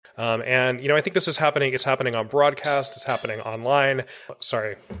And, I think this is happening. It's happening on broadcast. It's happening online.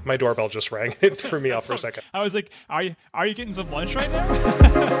 Sorry, my doorbell just rang. It threw me off for a second. I was like, are you getting some lunch right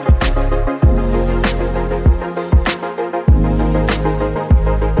now?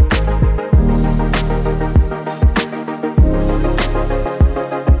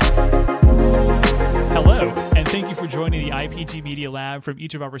 Thank you for joining the IPG Media Lab from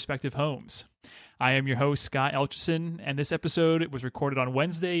each of our respective homes. I am your host, Scott Elcherson, and this episode was recorded on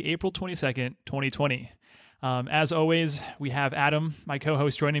Wednesday, April 22nd, 2020. As always, we have Adam, my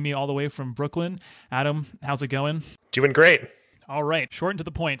co-host, joining me all the way from Brooklyn. Adam, how's it going? Doing great. All right, short and to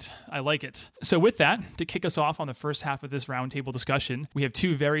the point. I like it. So with that, to kick us off on the first half of this roundtable discussion, we have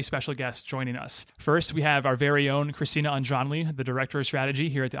two very special guests joining us. First, we have our very own Christina Andronli, the Director of Strategy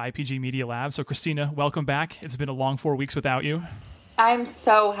here at the IPG Media Lab. So Christina, welcome back. It's been a long 4 weeks without you. I'm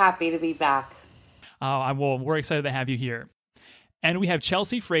so happy to be back. We're excited to have you here. And we have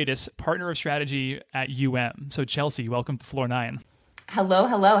Chelsea Freitas, Partner of Strategy at UM. So Chelsea, welcome to Floor 9.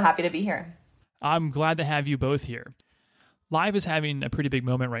 Hello. Happy to be here. I'm glad to have you both here. Live is having a pretty big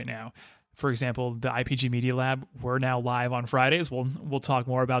moment right now. For example, the IPG Media Lab, we're now live on Fridays. We'll talk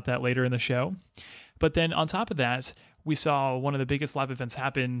more about that later in the show. But then on top of that, we saw one of the biggest live events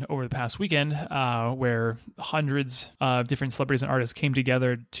happen over the past weekend where hundreds of different celebrities and artists came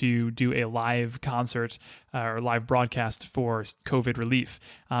together to do a live concert or live broadcast for COVID relief.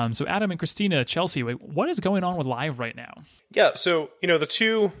 So Adam and Christina, Chelsea, what is going on with live right now? Yeah, so, the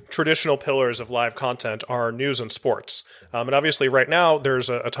two traditional pillars of live content are news and sports. And obviously right now there's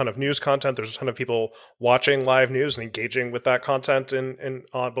a ton of news content. There's a ton of people watching live news and engaging with that content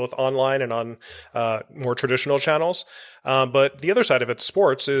on both online and on more traditional channels. But the other side of it,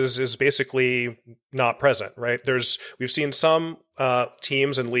 sports, is basically not present, right? We've seen some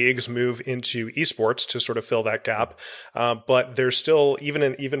teams and leagues move into esports to sort of fill that gap. But there's still,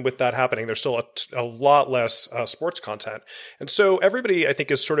 even with that happening, there's still a lot less sports content. And so everybody, I think,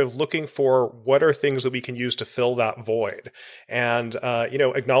 is sort of looking for what are things that we can use to fill that void. And,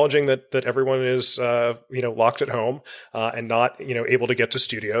 acknowledging that everyone is, locked at home and not, able to get to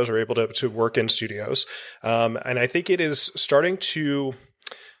studios or able to work in studios. And I think it is starting to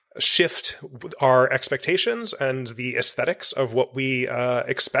shift our expectations and the aesthetics of what we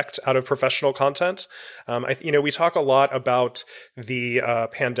expect out of professional content. We talk a lot about the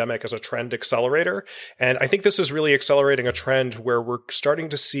pandemic as a trend accelerator, and I think this is really accelerating a trend where we're starting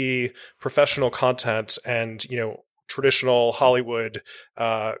to see professional content and traditional Hollywood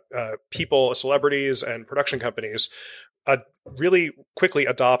people, celebrities, and production companies really quickly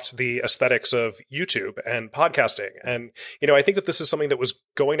adopt the aesthetics of YouTube and podcasting. And, I think that this is something that was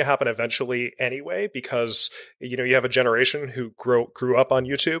going to happen eventually anyway, because, you have a generation who grew up on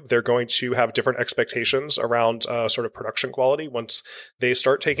YouTube. They're going to have different expectations around sort of production quality once they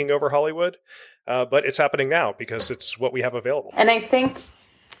start taking over Hollywood. But it's happening now because it's what we have available. And I think,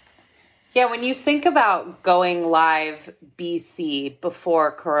 when you think about going live BC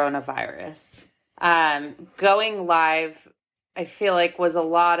before coronavirus, going live, I feel like, was a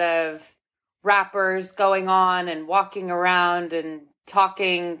lot of rappers going on and walking around and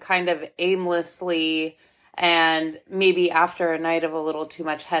talking kind of aimlessly and maybe after a night of a little too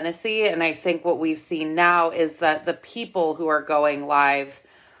much Hennessy. And I think what we've seen now is that the people who are going live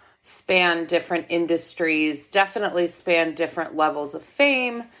span different industries, definitely span different levels of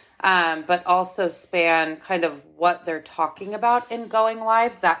fame, but also span kind of what they're talking about in going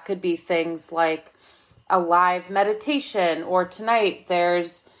live. That could be things like a live meditation, or tonight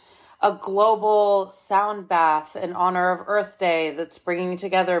there's a global sound bath in honor of Earth Day that's bringing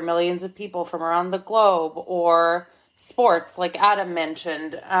together millions of people from around the globe, or sports, like Adam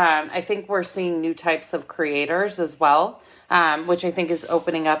mentioned. I think we're seeing new types of creators as well, which I think is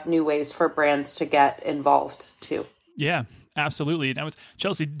opening up new ways for brands to get involved too. Yeah. Absolutely. Now,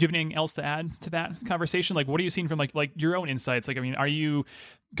 Chelsea, do you have anything else to add to that conversation? Like, what are you seeing from like your own insights? Like, are you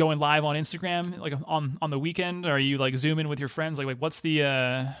going live on Instagram like on the weekend? Or are you like Zooming with your friends? Like what's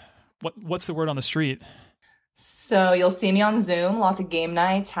the what's the word on the street? So you'll see me on Zoom, lots of game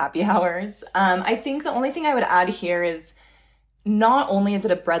nights, happy hours. I think the only thing I would add here is not only is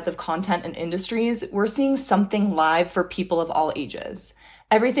it a breadth of content and industries, we're seeing something live for people of all ages.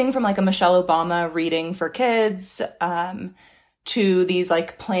 Everything from like a Michelle Obama reading for kids, to these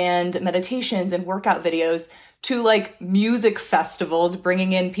like planned meditations and workout videos, to like music festivals,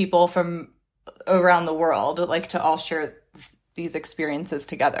 bringing in people from around the world, like to all share these experiences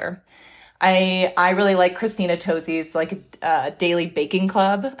together. I really like Christina Tozzi's like daily baking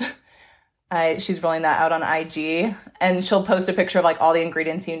club. She's rolling that out on IG, and she'll post a picture of like all the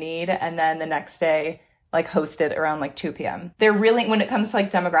ingredients you need, and then the next day like hosted around like 2 p.m. There really, when it comes to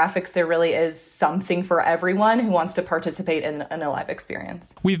like demographics, there really is something for everyone who wants to participate in a live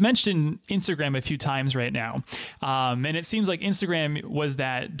experience. We've mentioned Instagram a few times right now. And it seems like Instagram was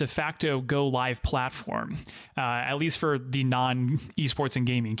that de facto go live platform, at least for the non-esports and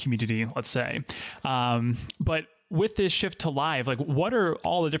gaming community, let's say. But with this shift to live, like what are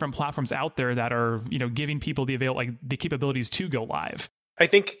all the different platforms out there that are, giving people the capabilities to go live? I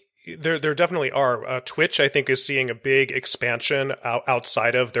think there definitely are. Twitch, I think, is seeing a big expansion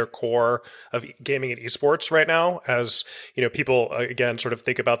outside of their core of gaming and esports right now, as people again sort of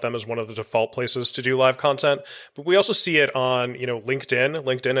think about them as one of the default places to do live content. But we also see it on LinkedIn.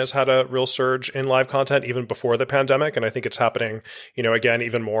 LinkedIn has had a real surge in live content even before the pandemic, and I think it's happening again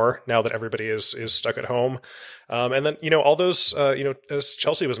even more now that everybody is stuck at home. And then, all those, as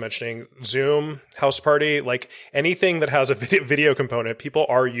Chelsea was mentioning, Zoom, House Party, like anything that has a video component, people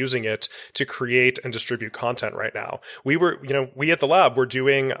are using it to create and distribute content right now. We at the lab were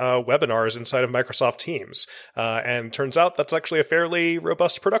doing webinars inside of Microsoft Teams. And turns out that's actually a fairly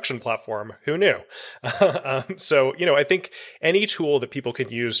robust production platform. Who knew? So, I think any tool that people can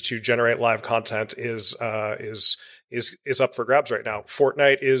use to generate live content is up for grabs right now.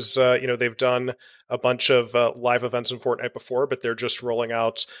 Fortnite is, they've done a bunch of live events in Fortnite before, but they're just rolling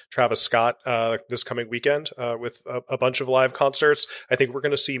out Travis Scott this coming weekend with a bunch of live concerts. I think we're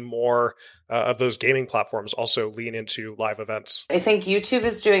going to see more of those gaming platforms also lean into live events. I think YouTube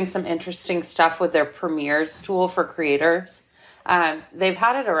is doing some interesting stuff with their Premieres tool for creators. They've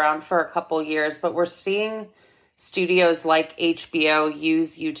had it around for a couple years, but we're seeing studios like HBO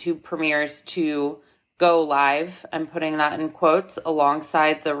use YouTube Premieres to go live. I'm putting that in quotes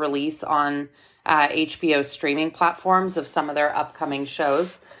alongside the release on HBO streaming platforms of some of their upcoming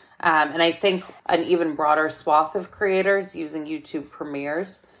shows. And I think an even broader swath of creators using YouTube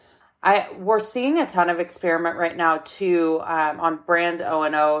Premieres. We're seeing a ton of experiment right now too on brand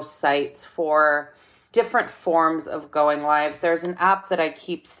O&O sites for different forms of going live. There's an app that I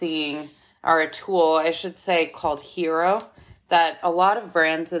keep seeing, or a tool, I should say, called Hero, that a lot of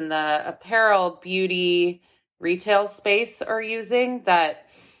brands in the apparel, beauty, retail space are using, that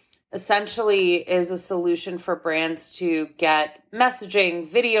essentially is a solution for brands to get messaging,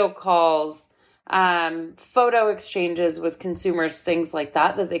 video calls, photo exchanges with consumers, things like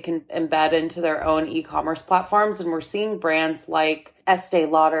that they can embed into their own e-commerce platforms. And we're seeing brands like Estee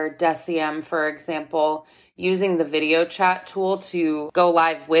Lauder, Deciem, for example, using the video chat tool to go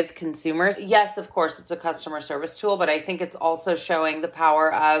live with consumers. Yes, of course, it's a customer service tool, but I think it's also showing the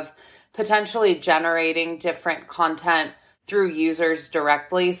power of potentially generating different content through users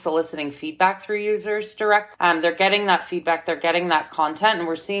directly, soliciting feedback through users direct. They're getting that feedback, they're getting that content, and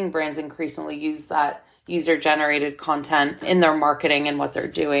we're seeing brands increasingly use that user-generated content in their marketing and what they're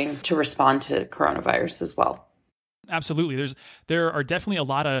doing to respond to coronavirus as well. Absolutely. There are definitely a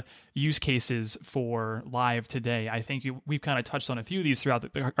lot of use cases for live today. I think we've kind of touched on a few of these throughout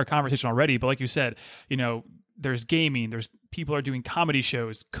our conversation already, but like you said, there's gaming, there's people are doing comedy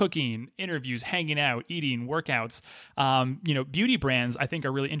shows, cooking, interviews, hanging out, eating, workouts. Beauty brands I think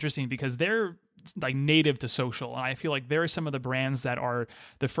are really interesting because they're like native to social. And I feel like there are some of the brands that are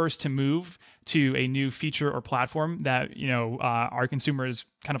the first to move to a new feature or platform that, our consumers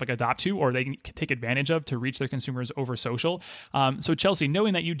kind of like adopt to, or they can take advantage of to reach their consumers over social. So Chelsea,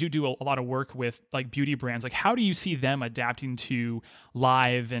 knowing that you do a lot of work with like beauty brands, like how do you see them adapting to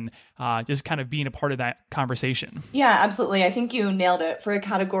live and just kind of being a part of that conversation? Yeah, absolutely. I think you nailed it. For a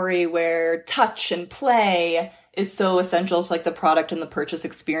category where touch and play is so essential to like the product and the purchase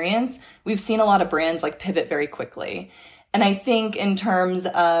experience, we've seen a lot of brands like pivot very quickly. And I think in terms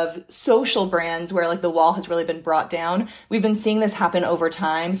of social brands where like the wall has really been brought down, we've been seeing this happen over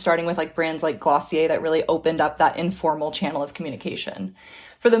time, starting with like brands like Glossier that really opened up that informal channel of communication.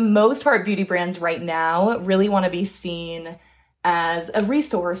 For the most part, beauty brands right now really want to be seen as a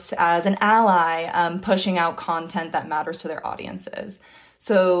resource, as an ally, pushing out content that matters to their audiences.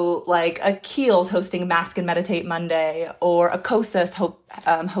 So like a Kiehl's hosting Mask and Meditate Monday, or a Kosas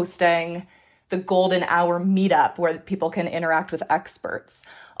hosting the Golden Hour meetup where people can interact with experts.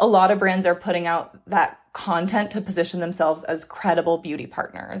 A lot of brands are putting out that content to position themselves as credible beauty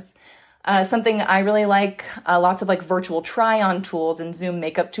partners. Something I really like, lots of like virtual try-on tools and Zoom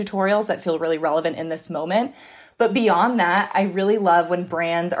makeup tutorials that feel really relevant in this moment. But beyond that, I really love when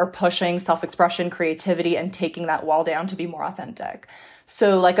brands are pushing self-expression, creativity, and taking that wall down to be more authentic.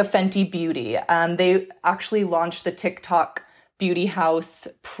 So like a Fenty Beauty, they actually launched the TikTok Beauty House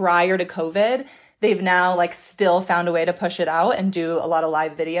prior to COVID. They've now like still found a way to push it out and do a lot of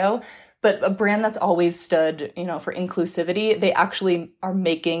live video. But a brand that's always stood, for inclusivity, they actually are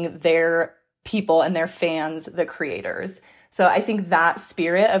making their people and their fans, the creators. So I think that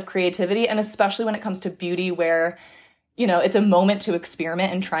spirit of creativity, and especially when it comes to beauty where, you know, it's a moment to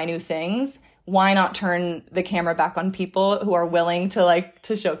experiment and try new things, why not turn the camera back on people who are willing to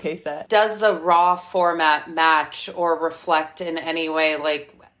showcase it? Does the raw format match or reflect in any way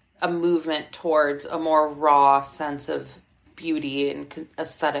like a movement towards a more raw sense of beauty and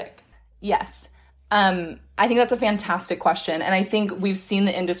aesthetic? Yes. I think that's a fantastic question. And I think we've seen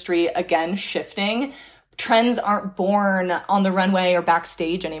the industry again shifting. Trends aren't born on the runway or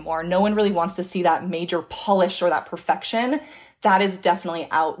backstage anymore. No one really wants to see that major polish or that perfection. That is definitely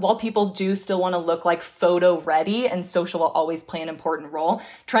out. While people do still want to look like photo ready and social will always play an important role,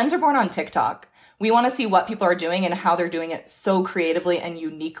 trends are born on TikTok. We want to see what people are doing and how they're doing it so creatively and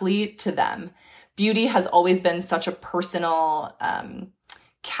uniquely to them. Beauty has always been such a personal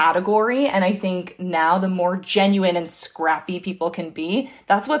category. And I think now the more genuine and scrappy people can be,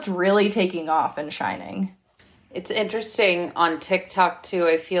 that's what's really taking off and shining. It's interesting on TikTok too.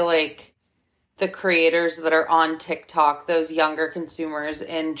 I feel like the creators that are on TikTok, those younger consumers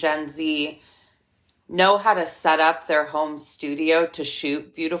in Gen Z, know how to set up their home studio to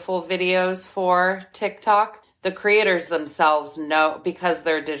shoot beautiful videos for TikTok. The creators themselves know, because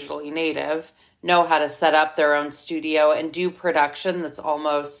they're digitally native, know how to set up their own studio and do production that's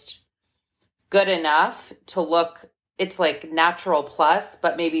almost good enough to look, it's like natural plus,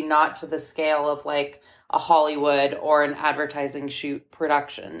 but maybe not to the scale of like a Hollywood or an advertising shoot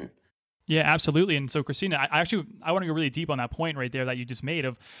production. Yeah, absolutely. And so, Christina, I want to go really deep on that point right there that you just made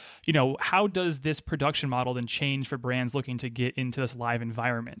of, you know, how does this production model then change for brands looking to get into this live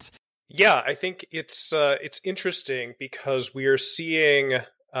environment? Yeah, I think it's interesting because we are seeing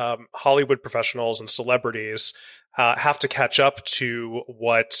Hollywood professionals and celebrities have to catch up to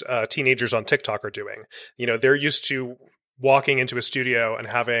what teenagers on TikTok are doing. You know, they're used to walking into a studio and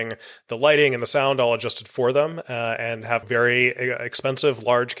having the lighting and the sound all adjusted for them and have very expensive,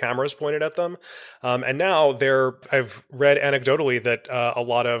 large cameras pointed at them. And now I've read anecdotally that a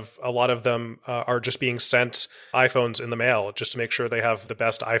lot of them are just being sent iPhones in the mail just to make sure they have the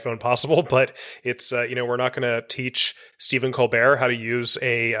best iPhone possible. But it's, we're not going to teach Stephen Colbert how to use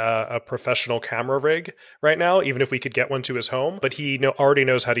a professional camera rig right now, even if we could get one to his home. But he already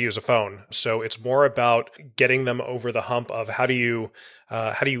knows how to use a phone. So it's more about getting them over the hump of how do you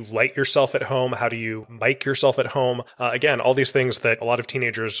light yourself at home? How do you mic yourself at home? Again, all these things that a lot of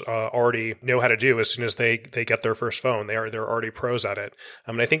teenagers already know how to do as soon as they get their first phone. They're already pros at it.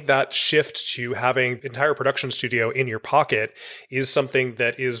 And I think that shift to having entire production studio in your pocket is something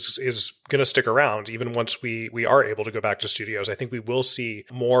that is going to stick around even once we are able to go back to studios. I think we will see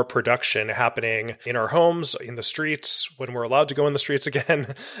more production happening in our homes, in the streets, when we're allowed to go in the streets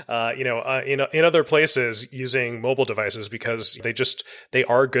again, in other places using mobile devices because they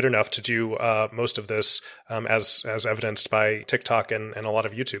are good enough to do most of this, as evidenced by TikTok and a lot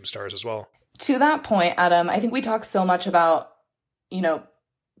of YouTube stars as well. To that point, Adam, I think we talk so much about,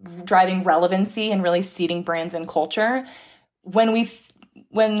 driving relevancy and really seeding brands and culture. When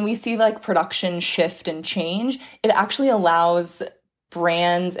we see like production shift and change, it actually allows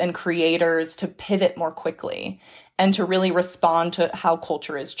brands and creators to pivot more quickly and to really respond to how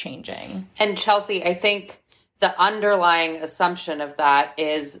culture is changing. And Chelsea, I think the underlying assumption of that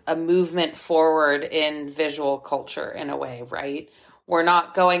is a movement forward in visual culture in a way, right? We're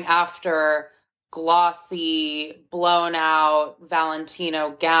not going after glossy, blown out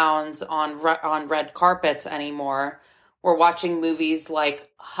Valentino gowns on red carpets anymore. We're watching movies like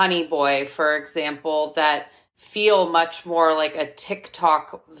Honey Boy, for example, that feel much more like a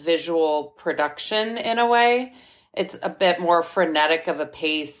TikTok visual production in a way. It's a bit more frenetic of a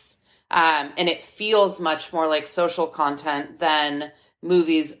pace. And it feels much more like social content than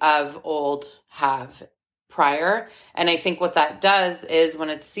movies of old have prior. And I think what that does is when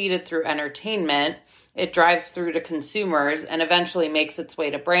it's seeded through entertainment, it drives through to consumers and eventually makes its way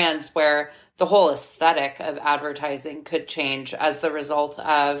to brands where the whole aesthetic of advertising could change as the result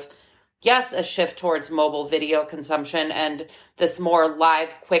of, yes, a shift towards mobile video consumption and this more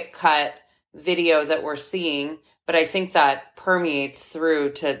live, quick cut video that we're seeing. But I think that permeates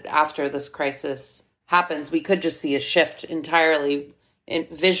through to after this crisis happens. We could just see a shift entirely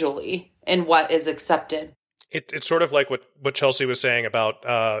visually in what is accepted. It's sort of like what Chelsea was saying about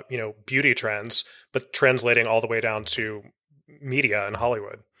beauty trends, but translating all the way down to media and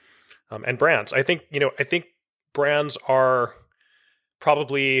Hollywood and brands. I think brands are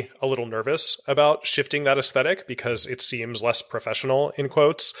probably a little nervous about shifting that aesthetic because it seems less professional, in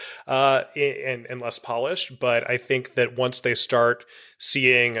quotes, and less polished. But I think that once they start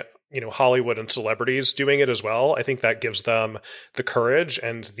seeing Hollywood and celebrities doing it as well. I think that gives them the courage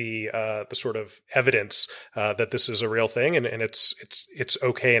and the sort of evidence that this is a real thing, and it's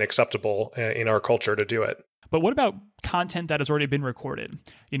okay and acceptable in our culture to do it. But what about content that has already been recorded?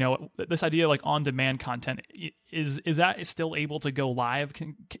 This idea like on-demand content, is that still able to go live?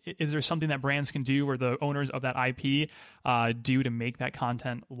 Is there something that brands can do or the owners of that IP do to make that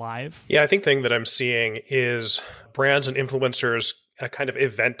content live? Yeah, I think the thing that I'm seeing is brands and influencers kind of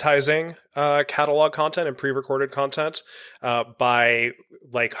eventizing catalog content and pre-recorded content by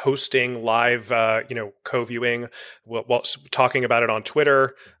like hosting live, co-viewing, while talking about it on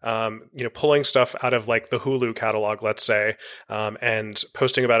Twitter, pulling stuff out of like the Hulu catalog, let's say, and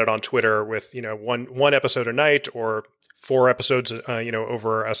posting about it on Twitter with, one episode a night or 4 episodes,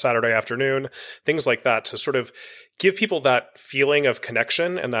 over a Saturday afternoon, things like that, to sort of give people that feeling of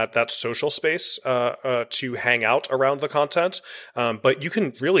connection and that social space to hang out around the content. But you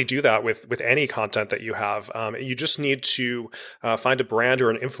can really do that with any content that you have. You just need to find a brand or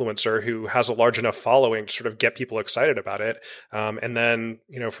an influencer who has a large enough following to sort of get people excited about it. And then,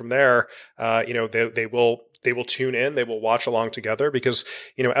 from there, they will tune in, they will watch along together, because,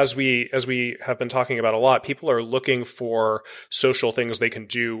 as we have been talking about a lot, people are looking for social things they can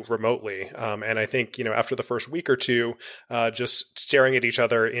do remotely. And I think, after the first week or two, just staring at each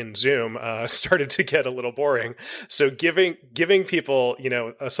other in Zoom started to get a little boring. So giving people,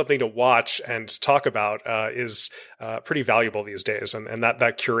 something to watch and talk about is pretty valuable these days. And that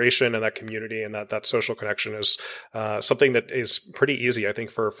curation and that community and that social connection is something that is pretty easy, I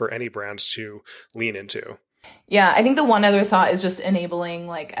think, for any brands to lean into. Yeah, I think the one other thought is just enabling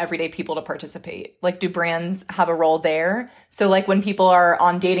like everyday people to participate. Like, do brands have a role there? So like when people are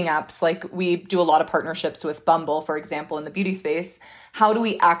on dating apps, like we do a lot of partnerships with Bumble, for example, in the beauty space. How do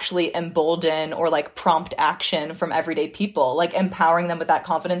we actually embolden or like prompt action from everyday people, like empowering them with that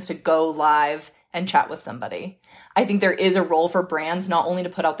confidence to go live and chat with somebody? I think there is a role for brands not only to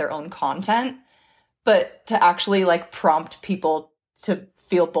put out their own content, but to actually like prompt people to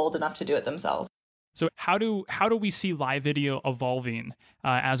feel bold enough to do it themselves. So how do we see live video evolving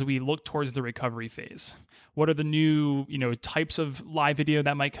as we look towards the recovery phase? What are the new types of live video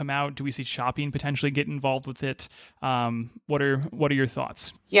that might come out? Do we see shopping potentially get involved with it? What are your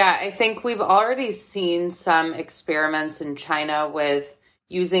thoughts? Yeah, I think we've already seen some experiments in China with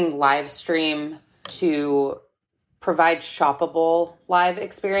using live stream to provide shoppable live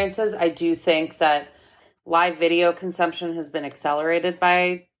experiences. I do think that live video consumption has been accelerated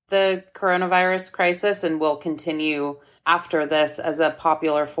by the coronavirus crisis and will continue after this as a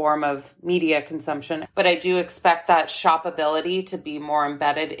popular form of media consumption. But I do expect that shoppability to be more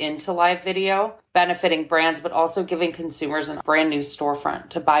embedded into live video, benefiting brands, but also giving consumers a brand new storefront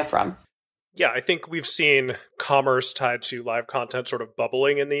to buy from. Yeah, I think we've seen commerce tied to live content sort of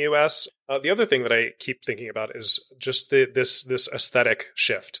bubbling in the US. The other thing that I keep thinking about is just this aesthetic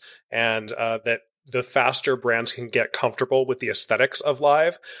shift, and that the faster brands can get comfortable with the aesthetics of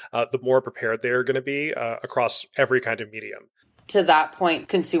live, the more prepared they're going to be across every kind of medium. To that point,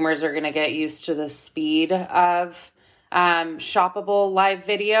 consumers are going to get used to the speed of shoppable live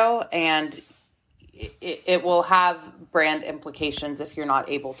video, and it will have brand implications if you're not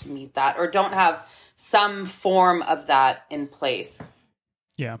able to meet that or don't have some form of that in place.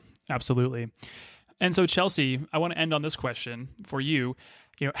 Yeah, absolutely. And so, Chelsea, I want to end on this question for you.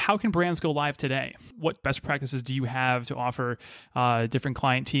 How can brands go live today? What best practices do you have to offer different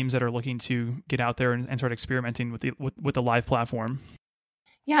client teams that are looking to get out there and start experimenting with the live platform?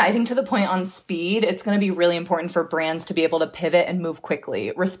 Yeah, I think to the point on speed, it's going to be really important for brands to be able to pivot and move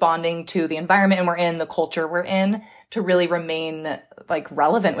quickly, responding to the environment we're in, the culture we're in, to really remain like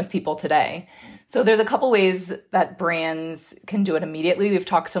relevant with people today. So there's a couple ways that brands can do it immediately. We've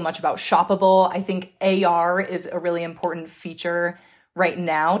talked so much about shoppable. I think AR is a really important feature right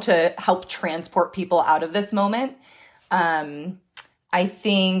now to help transport people out of this moment. I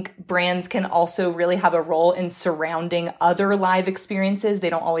think brands can also really have a role in surrounding other live experiences. They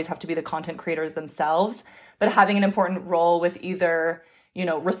don't always have to be the content creators themselves, but having an important role with either,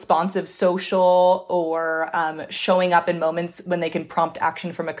 responsive social or showing up in moments when they can prompt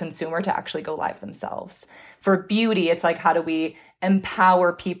action from a consumer to actually go live themselves. For beauty, it's like, how do we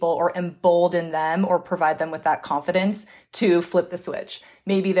empower people or embolden them or provide them with that confidence to flip the switch?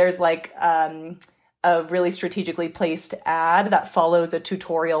 Maybe there's like a really strategically placed ad that follows a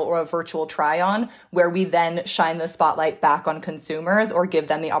tutorial or a virtual try-on where we then shine the spotlight back on consumers or give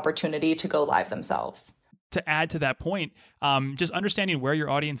them the opportunity to go live themselves. To add to that point, just understanding where your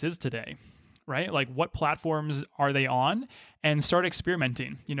audience is today, right? Like what platforms are they on, and start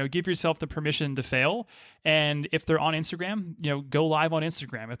experimenting. Give yourself the permission to fail. And if they're on Instagram, go live on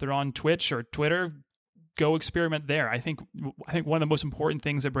Instagram. If they're on Twitch or Twitter, go experiment there. I think one of the most important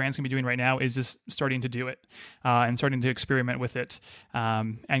things that brands can be doing right now is just starting to do it and starting to experiment with it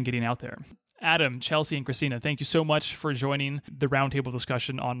and getting out there. Adam, Chelsea, and Christina, thank you so much for joining the roundtable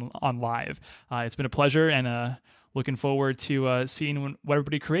discussion on Live. It's been a pleasure, and looking forward to seeing what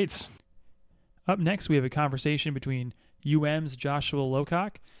everybody creates. Up next, we have a conversation between UM's Joshua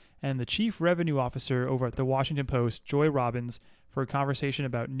Lowcock and the Chief Revenue Officer over at the Washington Post, Joy Robbins, for a conversation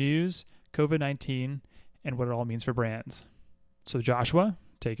about news, COVID-19, and what it all means for brands. So Joshua,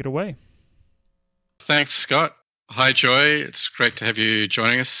 take it away. Thanks, Scott. Hi, Joy. It's great to have you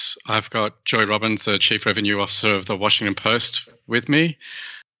joining us. I've got Joy Robbins, the Chief Revenue Officer of the Washington Post, with me.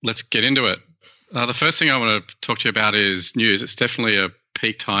 Let's get into it. The first thing I want to talk to you about is news. It's definitely a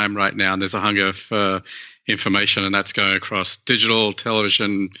peak time right now, and there's a hunger for information, and that's going across digital,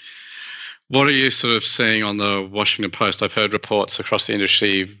 television. What are you sort of seeing on the Washington Post? I've heard reports across the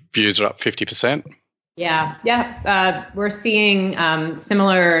industry, views are up 50%. Yeah. We're seeing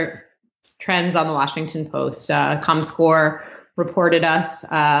similar trends on the Washington Post. Comscore reported us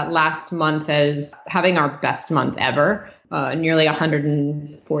last month as having our best month ever. Nearly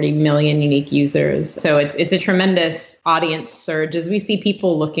 140 million unique users. So it's a tremendous audience surge as we see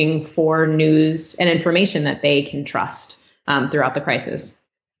people looking for news and information that they can trust throughout the crisis.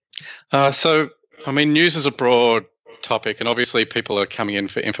 News is a broad topic, and obviously people are coming in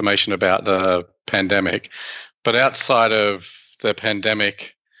for information about the pandemic. But outside of the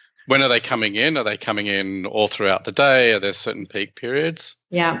pandemic, when are they coming in? Are they coming in all throughout the day? Are there certain peak periods?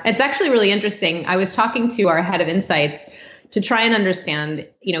 Yeah, it's actually really interesting. I was talking to our head of insights to try and understand,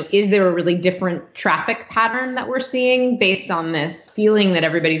 is there a really different traffic pattern that we're seeing based on this feeling that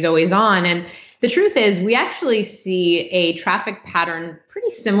everybody's always on? And the truth is we actually see a traffic pattern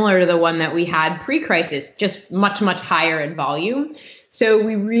pretty similar to the one that we had pre-crisis, just much, much higher in volume. So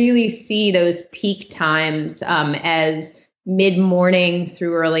we really see those peak times as mid-morning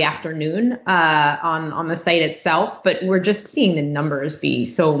through early afternoon on the site itself, but we're just seeing the numbers be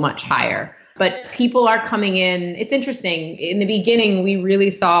so much higher. But people are coming in. It's interesting. In the beginning, we really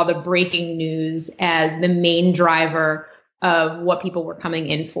saw the breaking news as the main driver of what people were coming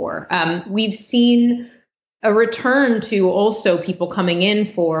in for. We've seen a return to also people coming in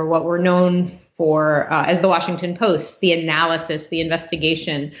for what we're known for as the Washington Post, the analysis, the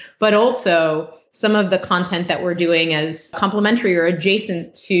investigation, but also some of the content that we're doing as complementary or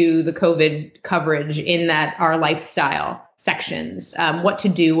adjacent to the COVID coverage in that our lifestyle sections, what to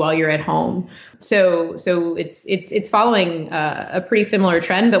do while you're at home. So it's following a pretty similar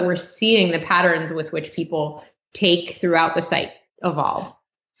trend, but we're seeing the patterns with which people take throughout the site evolve.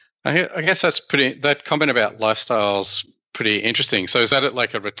 I guess that comment about lifestyles pretty interesting. So is that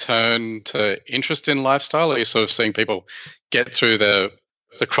like a return to interest in lifestyle? Are you sort of seeing people get through the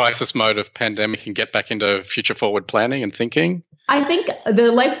crisis mode of pandemic and get back into future forward planning and thinking? I think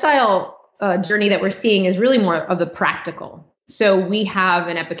the lifestyle journey that we're seeing is really more of the practical. So we have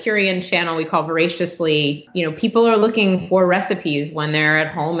an Epicurean channel we call Voraciously. People are looking for recipes when they're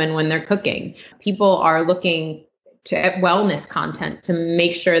at home and when they're cooking. People are looking to wellness content to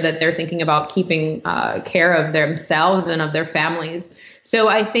make sure that they're thinking about keeping care of themselves and of their families. So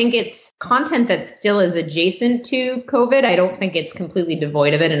I think it's content that still is adjacent to COVID. I don't think it's completely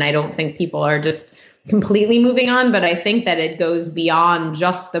devoid of it, and I don't think people are just completely moving on, but I think that it goes beyond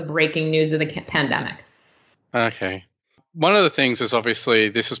just the breaking news of the pandemic. Okay. One of the things is obviously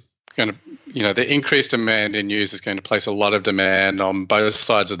this is going to, the increased demand in news is going to place a lot of demand on both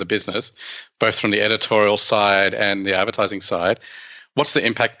sides of the business, both from the editorial side and the advertising side. What's the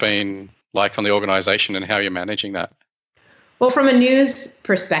impact been like on the organization and how you're managing that? Well, from a news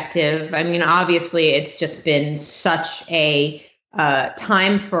perspective, obviously it's just been such a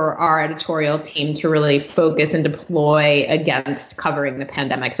time for our editorial team to really focus and deploy against covering the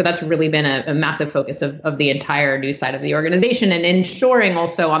pandemic. So that's really been a massive focus of the entire news side of the organization, and ensuring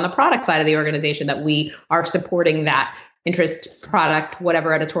also on the product side of the organization that we are supporting that interest product,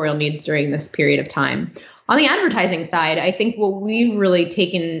 whatever editorial needs during this period of time. On the advertising side, I think what we've really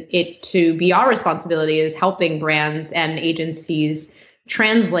taken it to be our responsibility is helping brands and agencies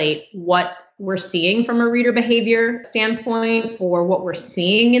translate what we're seeing from a reader behavior standpoint, or what we're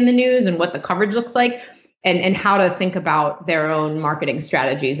seeing in the news and what the coverage looks like, and how to think about their own marketing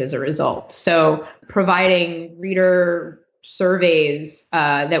strategies as a result. So providing reader surveys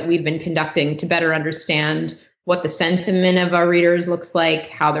that we've been conducting to better understand what the sentiment of our readers looks like,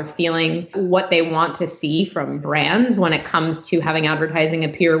 how they're feeling, what they want to see from brands when it comes to having advertising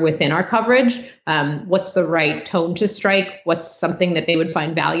appear within our coverage. What's the right tone to strike? What's something that they would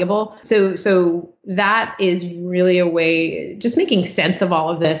find valuable? So that is really a way, just making sense of all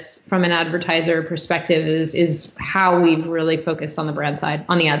of this from an advertiser perspective is how we've really focused on the brand side,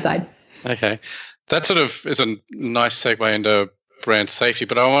 on the ad side. Okay. That sort of is a nice segue into brand safety,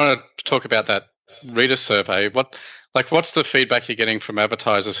 but I want to talk about that reader survey. What's the feedback you're getting from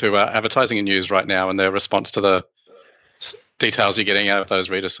advertisers who are advertising in news right now and their response to the details you're getting out of those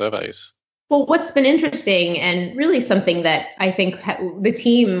reader surveys? Well, what's been interesting and really something that I think the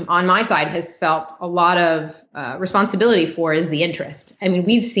team on my side has felt a lot of responsibility for is the interest. I mean,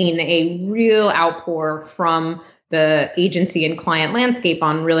 we've seen a real outpour from the agency and client landscape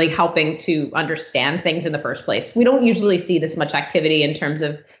on really helping to understand things in the first place. We don't usually see this much activity in terms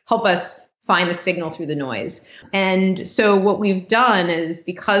of help us find the signal through the noise. And so what we've done is,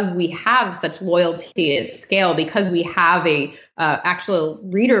 because we have such loyalty at scale, because we have a actual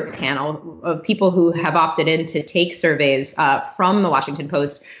reader panel of people who have opted in to take surveys from the Washington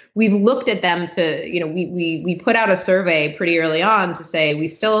Post, we've looked at them to, we put out a survey pretty early on to say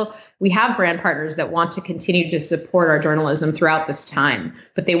we have brand partners that want to continue to support our journalism throughout this time,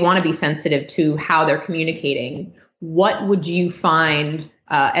 but they want to be sensitive to how they're communicating. What would you find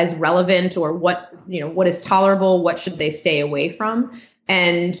as relevant, or what is tolerable? What should they stay away from?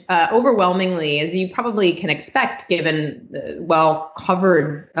 And overwhelmingly, as you probably can expect, given the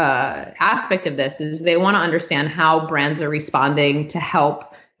well-covered aspect of this, is they want to understand how brands are responding to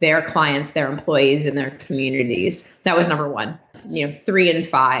help their clients, their employees, and their communities. That was number one. 3 and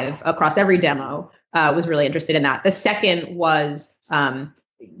 5 across every demo was really interested in that. The second was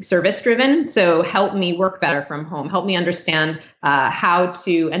service driven. So help me work better from home. Help me understand how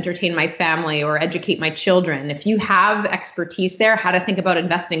to entertain my family or educate my children. If you have expertise there, how to think about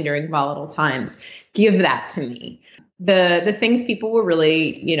investing during volatile times, give that to me. The things people were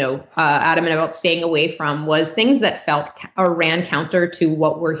really, adamant about staying away from was things that felt or ran counter to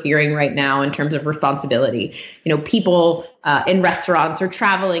what we're hearing right now in terms of responsibility. People in restaurants or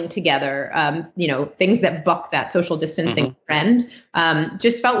traveling together, things that buck that social distancing trend,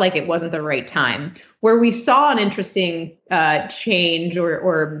 just felt like it wasn't the right time. Where we saw an interesting change,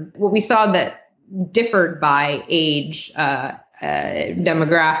 or what we saw that differed by age,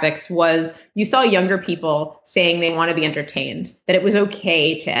 demographics, was you saw younger people saying they want to be entertained, that it was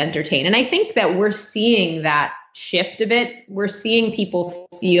okay to entertain. And I think that we're seeing that shift a bit. We're seeing people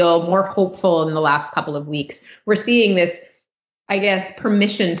feel more hopeful in the last couple of weeks. We're seeing this, I guess,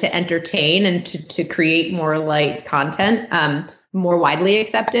 permission to entertain and to create more light content, more widely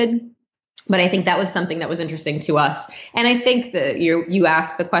accepted. But I think that was something that was interesting to us. And I think that you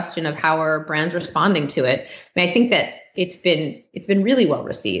asked the question of how are brands responding to it. I think that it's been really well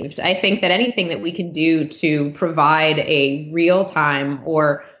received. I think that anything that we can do to provide a real time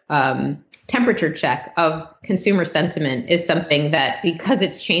or temperature check of consumer sentiment is something that, because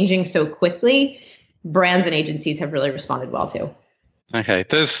it's changing so quickly, brands and agencies have really responded well to. Okay,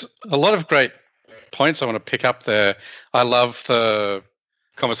 there's a lot of great points I want to pick up there. I love the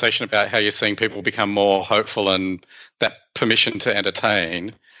conversation about how you're seeing people become more hopeful and that permission to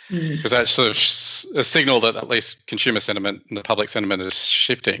entertain, because that's sort of a signal that at least consumer sentiment and the public sentiment is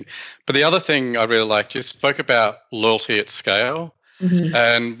shifting. But the other thing I really liked, you spoke about loyalty at scale.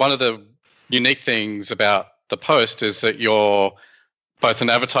 And one of the unique things about the Post is that you're both an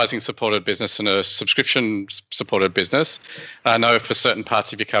advertising supported business and a subscription supported business. I know for certain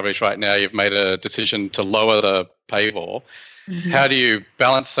parts of your coverage right now, you've made a decision to lower the paywall. How do you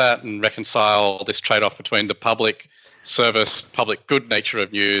balance that and reconcile this trade-off between the public service, public good nature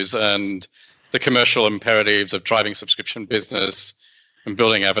of news and the commercial imperatives of driving subscription business and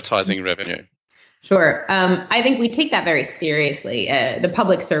building advertising revenue? Sure. I think we take that very seriously, the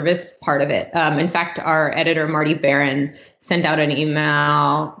public service part of it. In fact, our editor, Marty Barron, sent out an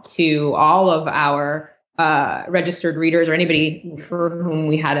email to all of our registered readers or anybody for whom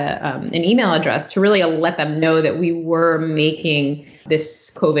we had an email address to really let them know that we were making this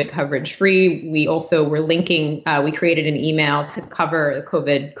COVID coverage free. We also were linking, we created an email to cover the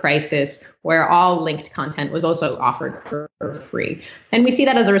COVID crisis where all linked content was also offered for free. And we see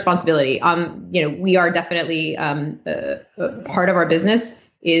that as a responsibility. We are definitely part of our business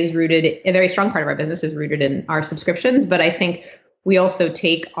is rooted, a very strong part of our business is rooted in our subscriptions, but I think we also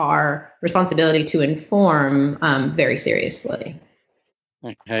take our responsibility to inform very seriously.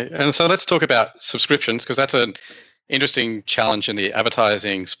 Okay, and so let's talk about subscriptions, because that's an interesting challenge in the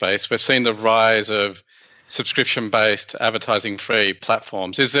advertising space. We've seen the rise of subscription-based advertising-free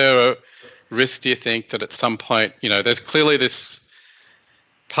platforms. Is there risk do you think that at some point, there's clearly this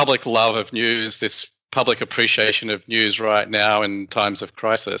public love of news, this public appreciation of news right now in times of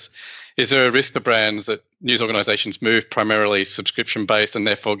crisis. Is there a risk to brands that news organizations move primarily subscription-based and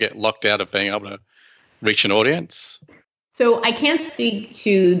therefore get locked out of being able to reach an audience? So I can't speak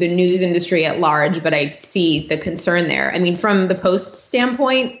to the news industry at large, but I see the concern there. I mean, from the Post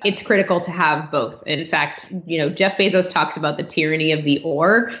standpoint, it's critical to have both. In fact, Jeff Bezos talks about the tyranny of the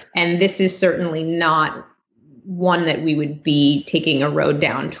or, and this is certainly not one that we would be taking a road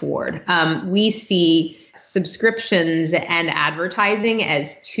down toward. We see subscriptions and advertising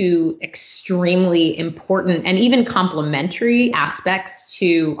as two extremely important and even complementary aspects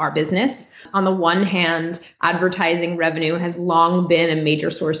to our business. On the one hand, advertising revenue has long been a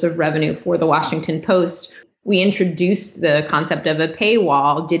major source of revenue for the Washington Post. We introduced the concept of a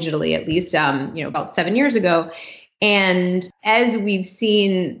paywall, digitally at least, about 7 years ago. And as we've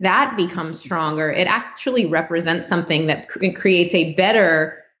seen that become stronger, it actually represents something that creates a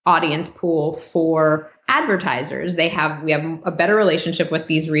better audience pool for advertisers. We have a better relationship with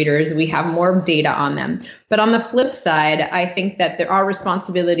these readers. We have more data on them. But on the flip side, I think that our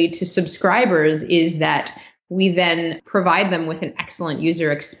responsibility to subscribers is that we then provide them with an excellent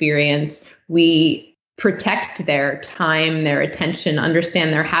user experience. We protect their time, their attention,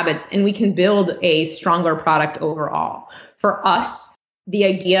 understand their habits, and we can build a stronger product overall. For us, the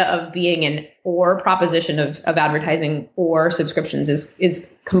idea of being an or proposition of advertising or subscriptions is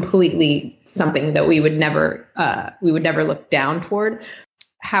completely something that we would never look down toward.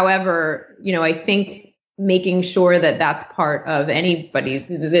 However, I think making sure that that's part of anybody's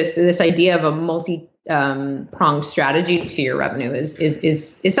this idea of a multi-pronged strategy to your revenue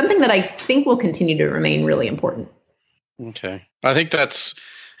is something that I think will continue to remain really important. Okay, I think that's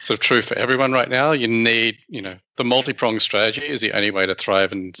sort of true for everyone right now. You need, the multi-pronged strategy is the only way to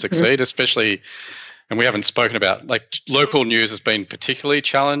thrive and succeed, especially, and we haven't spoken about, like, local news has been particularly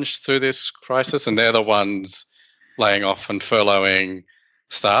challenged through this crisis, and they're the ones laying off and furloughing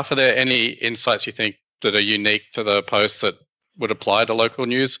staff. Are there any insights you think that are unique to the Post that would apply to local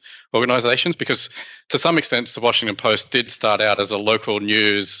news organizations? Because to some extent, the Washington Post did start out as a local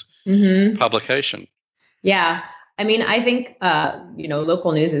news publication. Yeah. I mean, I think,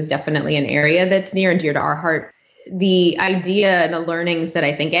 local news is definitely an area that's near and dear to our heart. The idea and the learnings that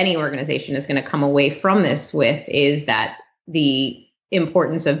I think any organization is going to come away from this with is that the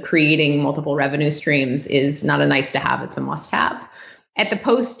importance of creating multiple revenue streams is not a nice to have, it's a must have. At the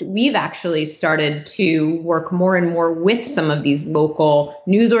Post, we've actually started to work more and more with some of these local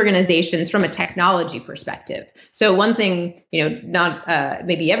news organizations from a technology perspective. So one thing, not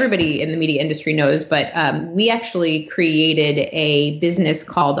maybe everybody in the media industry knows, but we actually created a business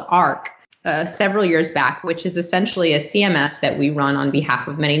called ARC several years back, which is essentially a CMS that we run on behalf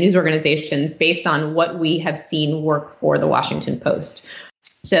of many news organizations based on what we have seen work for the Washington Post.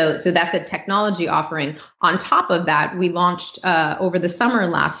 So that's a technology offering. On top of that, we launched over the summer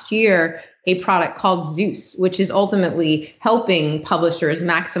last year a product called Zeus, which is ultimately helping publishers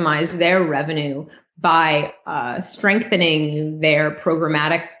maximize their revenue by strengthening their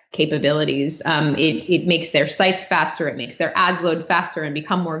programmatic capabilities. It makes their sites faster, it makes their ads load faster and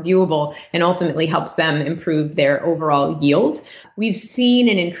become more viewable, and ultimately helps them improve their overall yield. We've seen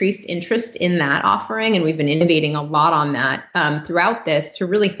an increased interest in that offering, and we've been innovating a lot on that throughout this to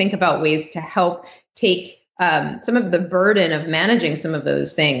really think about ways to help take some of the burden of managing some of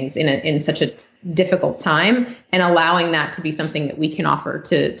those things in such a difficult time, and allowing that to be something that we can offer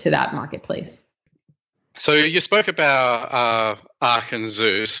to that marketplace. So you spoke about ARC and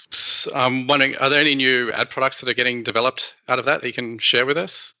Zeus. I'm wondering, are there any new ad products that are getting developed out of that you can share with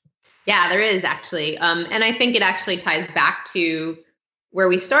us? Yeah, there is actually. And I think it actually ties back to where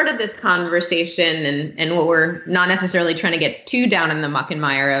we started this conversation and what we're not necessarily trying to get too down in the muck and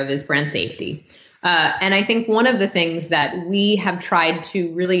mire of is brand safety. And I think one of the things that we have tried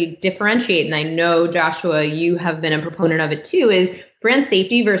to really differentiate, and I know, Joshua, you have been a proponent of it too, is brand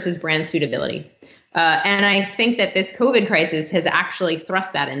safety versus brand suitability. And I think that this COVID crisis has actually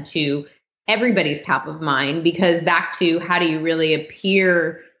thrust that into everybody's top of mind, because back to how do you really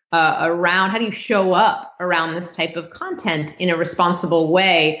appear how do you show up around this type of content in a responsible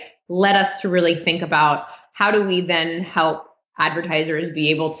way, led us to really think about how do we then help advertisers be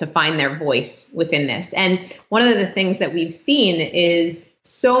able to find their voice within this. And one of the things that we've seen is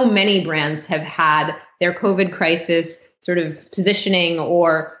so many brands have had their COVID crisis sort of positioning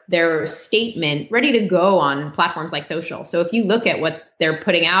or their statement ready to go on platforms like social. So if you look at what they're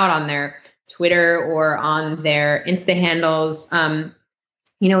putting out on their Twitter or on their Insta handles,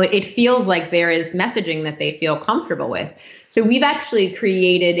 it feels like there is messaging that they feel comfortable with. So we've actually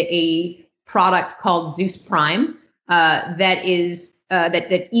created a product called Zeus Prime that is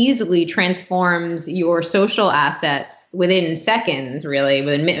that easily transforms your social assets within seconds, really.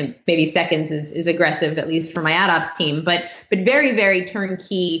 Within maybe seconds is aggressive, at least for my ad ops team, but very, very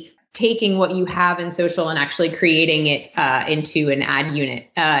turnkey, taking what you have in social and actually creating it into an ad unit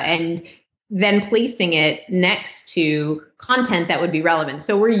and then placing it next to content that would be relevant.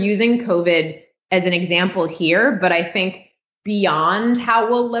 So we're using COVID as an example here, but I think beyond how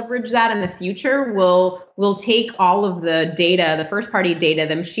we'll leverage that in the future, we'll take all of the data, the first party data,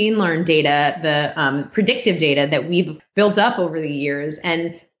 the machine learned data, the predictive data that we've built up over the years,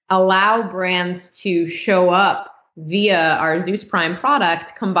 and allow brands to show up via our Zeus Prime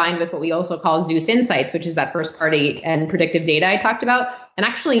product, combined with what we also call Zeus Insights, which is that first party and predictive data I talked about, and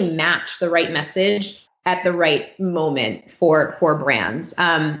actually match the right message at the right moment for brands.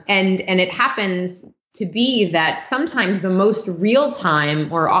 And it happens to be that sometimes the most real time,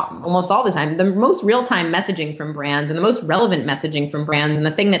 or almost all the time, the most real time messaging from brands and the most relevant messaging from brands, and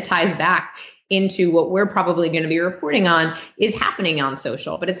the thing that ties back into what we're probably going to be reporting on, is happening on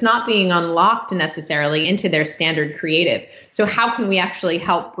social, but it's not being unlocked necessarily into their standard creative. So how can we actually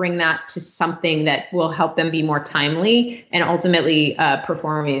help bring that to something that will help them be more timely and ultimately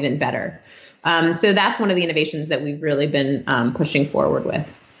perform even better? So that's one of the innovations that we've really been pushing forward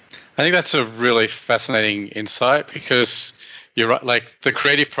with. I think that's a really fascinating insight, because you're right, like the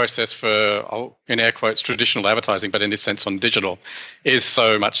creative process for, in air quotes, traditional advertising, but in this sense on digital, is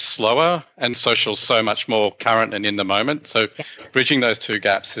so much slower, and social so much more current and in the moment. So bridging those two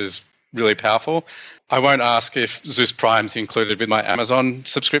gaps is really powerful. I won't ask if Zeus Prime's included with my Amazon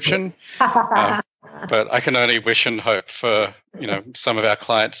subscription, but I can only wish and hope for, some of our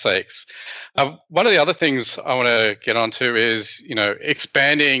clients' sakes. One of the other things I want to get onto is,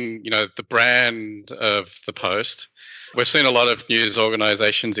 expanding, the brand of the Post. We've seen a lot of news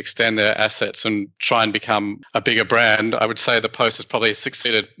organizations extend their assets and try and become a bigger brand. I would say the Post has probably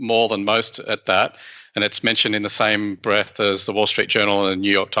succeeded more than most at that. And it's mentioned in the same breath as the Wall Street Journal and the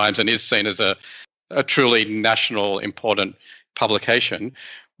New York Times, and is seen as a truly national important publication.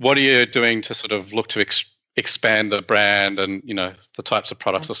 What are you doing to sort of look to expand the brand and, the types of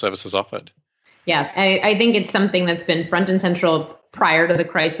products or services offered? Yeah, I think it's something that's been front and central prior to the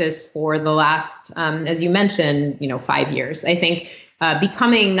crisis for the last, as you mentioned, 5 years. I think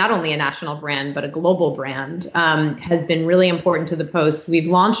becoming not only a national brand, but a global brand has been really important to the Post. We've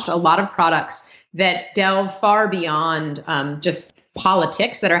launched a lot of products that delve far beyond just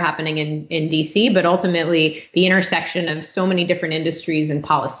politics that are happening in DC, but ultimately the intersection of so many different industries and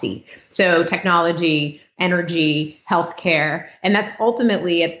policy. So technology, energy, healthcare, and that's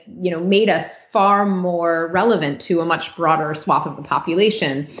ultimately, made us far more relevant to a much broader swath of the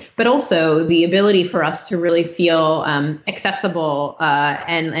population, but also the ability for us to really feel accessible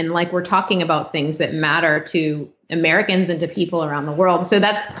and like we're talking about things that matter to Americans and to people around the world. So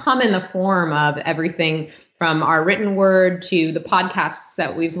that's come in the form of everything from our written word to the podcasts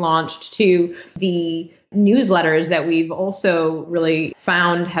that we've launched to the newsletters that we've also really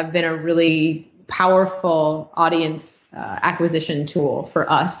found have been a really powerful audience acquisition tool for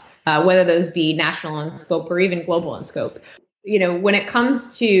us, whether those be national in scope or even global in scope. When it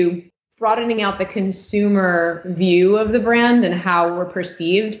comes to broadening out the consumer view of the brand and how we're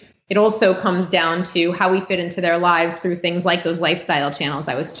perceived, it also comes down to how we fit into their lives through things like those lifestyle channels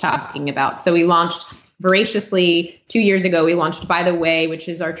I was talking about. So we launched voraciously 2 years ago. We launched By the Way, which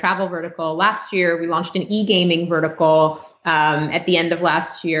is our travel vertical. Last year, we launched an e-gaming vertical at the end of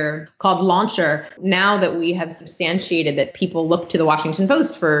last year called Launcher. Now that we have substantiated that people look to the Washington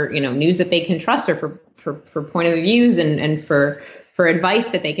Post for news that they can trust, or for point of views and for advice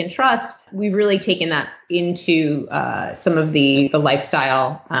that they can trust, we've really taken that into some of the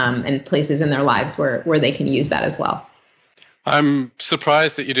lifestyle and places in their lives where they can use that as well. I'm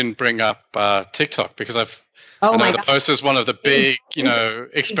surprised that you didn't bring up TikTok, because I know the Post is one of the big,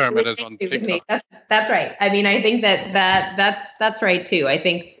 experimenters on TikTok. That's right. I mean, I think that's right too. I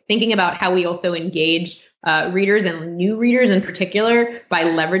think thinking about how we also engage readers and new readers in particular by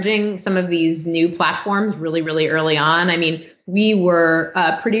leveraging some of these new platforms really, really early on. I mean, we were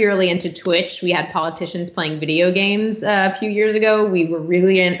pretty early into Twitch. We had politicians playing video games a few years ago. We were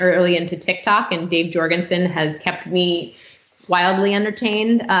really early into TikTok, and Dave Jorgensen has kept me wildly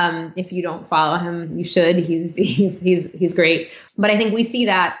entertained. If you don't follow him, you should. He's great. But I think we see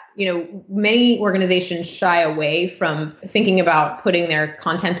that, many organizations shy away from thinking about putting their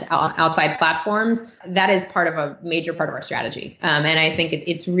content outside platforms. That is a major part of our strategy. And I think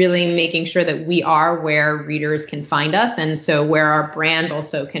it's really making sure that we are where readers can find us, and so where our brand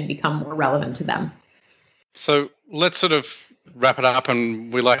also can become more relevant to them. So let's sort of wrap it up,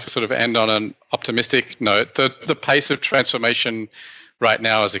 and we like to sort of end on an optimistic note. The pace of transformation right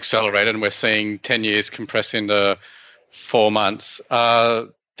now is accelerated, and we're seeing 10 years compress into 4 months. Are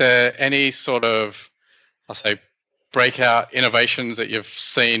there any sort of, I'll say, breakout innovations that you've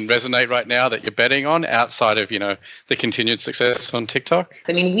seen resonate right now that you're betting on outside of, the continued success on TikTok?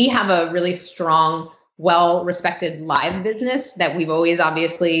 I mean, we have a really strong, well-respected live business that we've always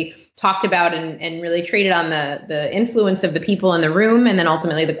obviously talked about and really traded on the influence of the people in the room, and then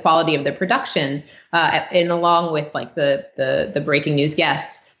ultimately the quality of the production, and along with like the breaking news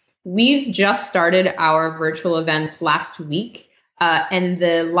guests. We've just started our virtual events last week, and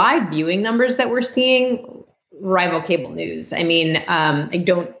the live viewing numbers that we're seeing rival cable news. I mean, I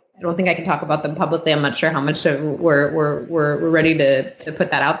don't think I can talk about them publicly. I'm not sure how much we're ready to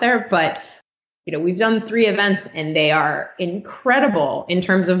put that out there, but we've done 3 events and they are incredible in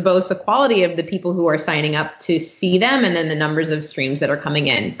terms of both the quality of the people who are signing up to see them and then the numbers of streams that are coming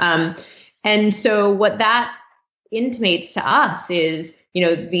in. And so what that intimates to us is,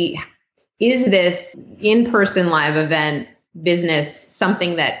 is this in-person live event business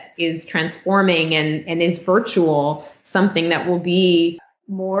something that is transforming and is virtual something that will be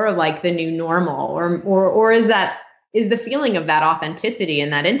more like the new normal, or is the feeling of that authenticity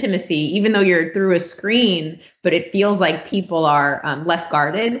and that intimacy, even though you're through a screen, but it feels like people are less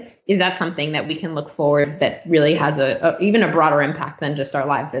guarded? Is that something that we can look forward that really has even a broader impact than just our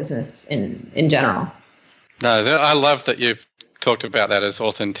live business in general? No, I love that you've talked about that as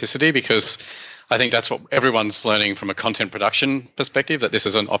authenticity, because I think that's what everyone's learning from a content production perspective, that this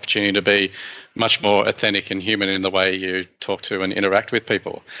is an opportunity to be much more authentic and human in the way you talk to and interact with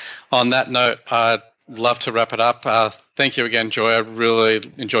people. On that note, I'd love to wrap it up. Thank you again, Joy. I really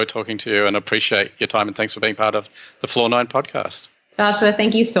enjoyed talking to you and appreciate your time, and thanks for being part of the Floor 9 podcast. Joshua,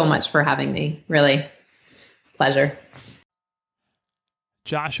 thank you so much for having me. Really, pleasure.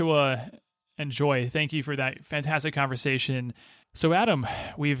 Joshua and Joy, thank you for that fantastic conversation. So Adam,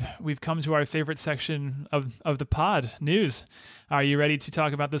 we've come to our favorite section of the pod, news. Are you ready to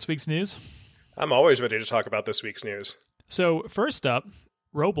talk about this week's news? I'm always ready to talk about this week's news. So first up,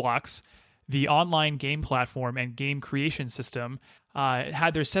 Roblox, the online game platform and game creation system,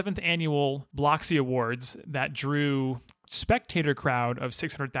 had their 7th annual Bloxy Awards that drew spectator crowd of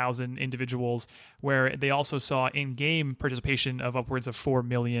 600,000 individuals, where they also saw in-game participation of upwards of 4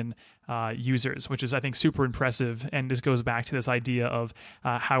 million users, which is, I think, super impressive. And this goes back to this idea of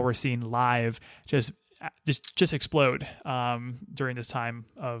how we're seeing live just explode during this time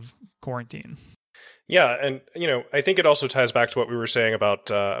of quarantine. Yeah, and I think it also ties back to what we were saying about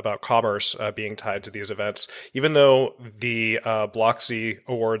commerce being tied to these events. Even though the Bloxy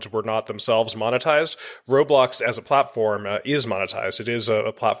Awards were not themselves monetized, Roblox as a platform is monetized. It is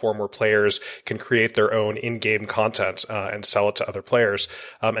a platform where players can create their own in-game content and sell it to other players.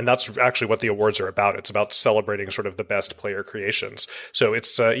 And that's actually what the awards are about. It's about celebrating sort of the best player creations. So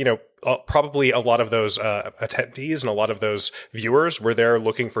it's probably a lot of those attendees and a lot of those viewers were there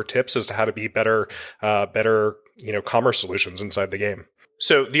looking for tips as to how to be better commerce solutions inside the game.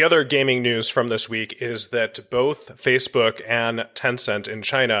 So the other gaming news from this week is that both Facebook and Tencent in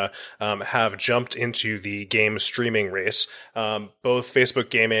China have jumped into the game streaming race. Both Facebook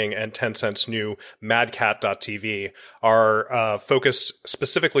Gaming and Tencent's new MadCat.tv are focused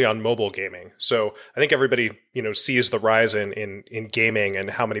specifically on mobile gaming. So I think everybody sees the rise in gaming and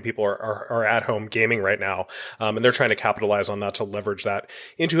how many people are at home gaming right now, and they're trying to capitalize on that to leverage that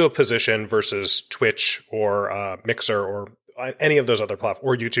into a position versus Twitch or Mixer or any of those other platforms,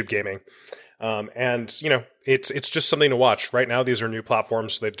 or YouTube gaming. It's just something to watch. Right now, these are new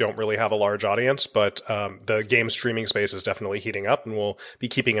platforms that don't really have a large audience, but the game streaming space is definitely heating up, and we'll be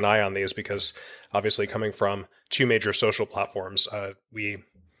keeping an eye on these because obviously coming from 2 major social platforms, we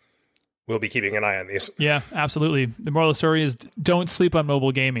will be keeping an eye on these. Yeah, absolutely. The moral of the story is don't sleep on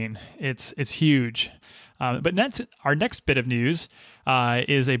mobile gaming. It's huge. But our next bit of news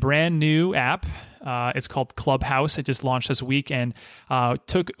is a brand new app. It's called Clubhouse. It just launched this week and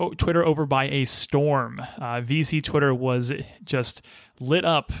took Twitter over by a storm. VC Twitter was just lit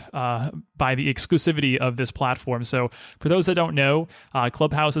up by the exclusivity of this platform. So for those that don't know,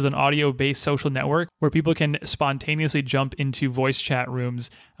 Clubhouse is an audio-based social network where people can spontaneously jump into voice chat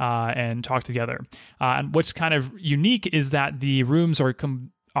rooms and talk together. And what's kind of unique is that the rooms are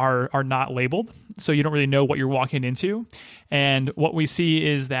not labeled, so you don't really know what you're walking into. And what we see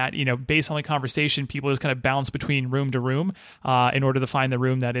is that, based on the conversation, people just kind of bounce between room to room in order to find the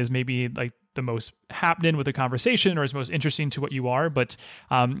room that is maybe like the most happening with the conversation or is most interesting to what you are. But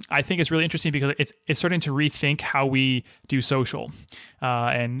I think it's really interesting because it's starting to rethink how we do social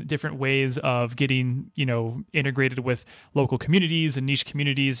and different ways of getting, integrated with local communities and niche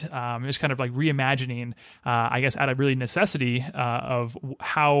communities. It's kind of like reimagining, I guess, out of really necessity of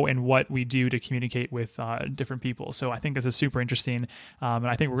how and what we do to communicate with different people. So I think this is super interesting. And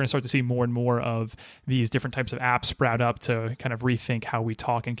I think we're going to start to see more and more of these different types of apps sprout up to kind of rethink how we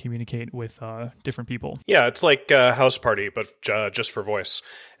talk and communicate with different people. Yeah, it's like House Party, but just for voice.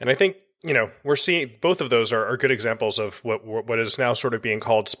 And I think, we're seeing both of those are good examples of what is now sort of being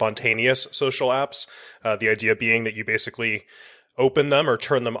called spontaneous social apps. The idea being that you basically open them or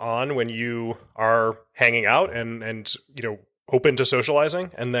turn them on when you are hanging out and open to socializing,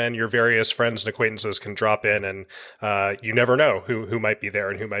 and then your various friends and acquaintances can drop in, and you never know who might be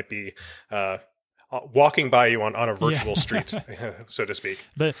there and who might be walking by you on a virtual street, so to speak.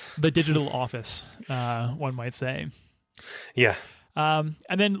 The digital office, one might say. Yeah. And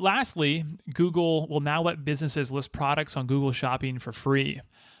then lastly, Google will now let businesses list products on Google Shopping for free.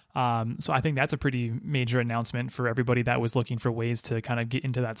 So I think that's a pretty major announcement for everybody that was looking for ways to kind of get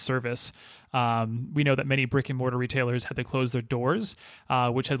into that service. We know that many brick and mortar retailers had to close their doors,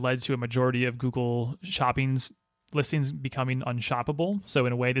 which had led to a majority of Google Shopping's listings becoming unshoppable. So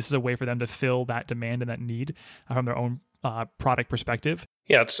in a way, this is a way for them to fill that demand and that need from their own product perspective.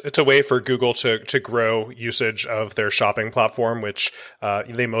 Yeah, it's a way for Google to grow usage of their shopping platform, which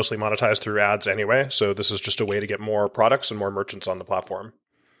they mostly monetize through ads anyway. So this is just a way to get more products and more merchants on the platform.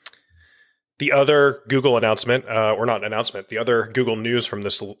 The other Google announcement, the other Google news from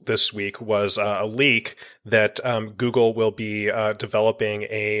this week was a leak that Google will be developing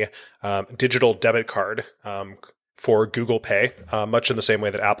a digital debit card for Google Pay, much in the same way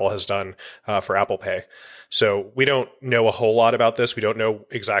that Apple has done for Apple Pay. So we don't know a whole lot about this. We don't know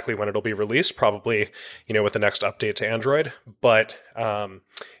exactly when it'll be released, probably, with the next update to Android. But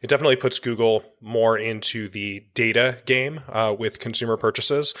it definitely puts Google more into the data game with consumer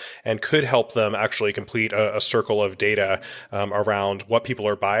purchases and could help them actually complete a circle of data around what people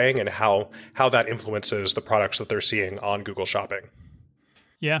are buying and how that influences the products that they're seeing on Google Shopping.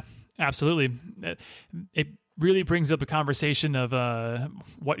 Yeah, absolutely. It really brings up a conversation of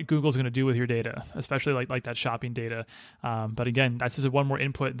what Google's going to do with your data, especially like that shopping data. But again, that's just one more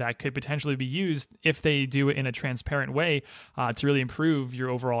input that could potentially be used if they do it in a transparent way to really improve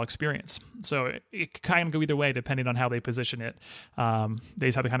your overall experience. So it could kind of go either way depending on how they position it. They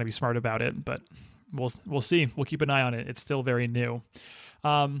just have to kind of be smart about it, but we'll see. We'll keep an eye on it. It's still very new.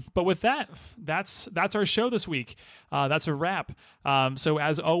 But with that, that's our show this week. That's a wrap. So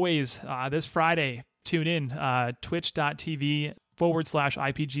as always, this Friday, tune in,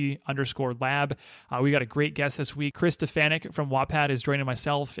 twitch.tv/IPG_lab. We got a great guest this week. Chris Stefanik from Wattpad is joining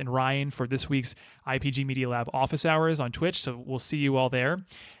myself and Ryan for this week's IPG Media Lab office hours on Twitch. So we'll see you all there.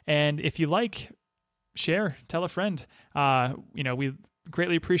 And if you like, share, tell a friend. We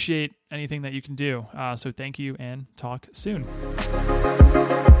greatly appreciate anything that you can do. So thank you and talk soon.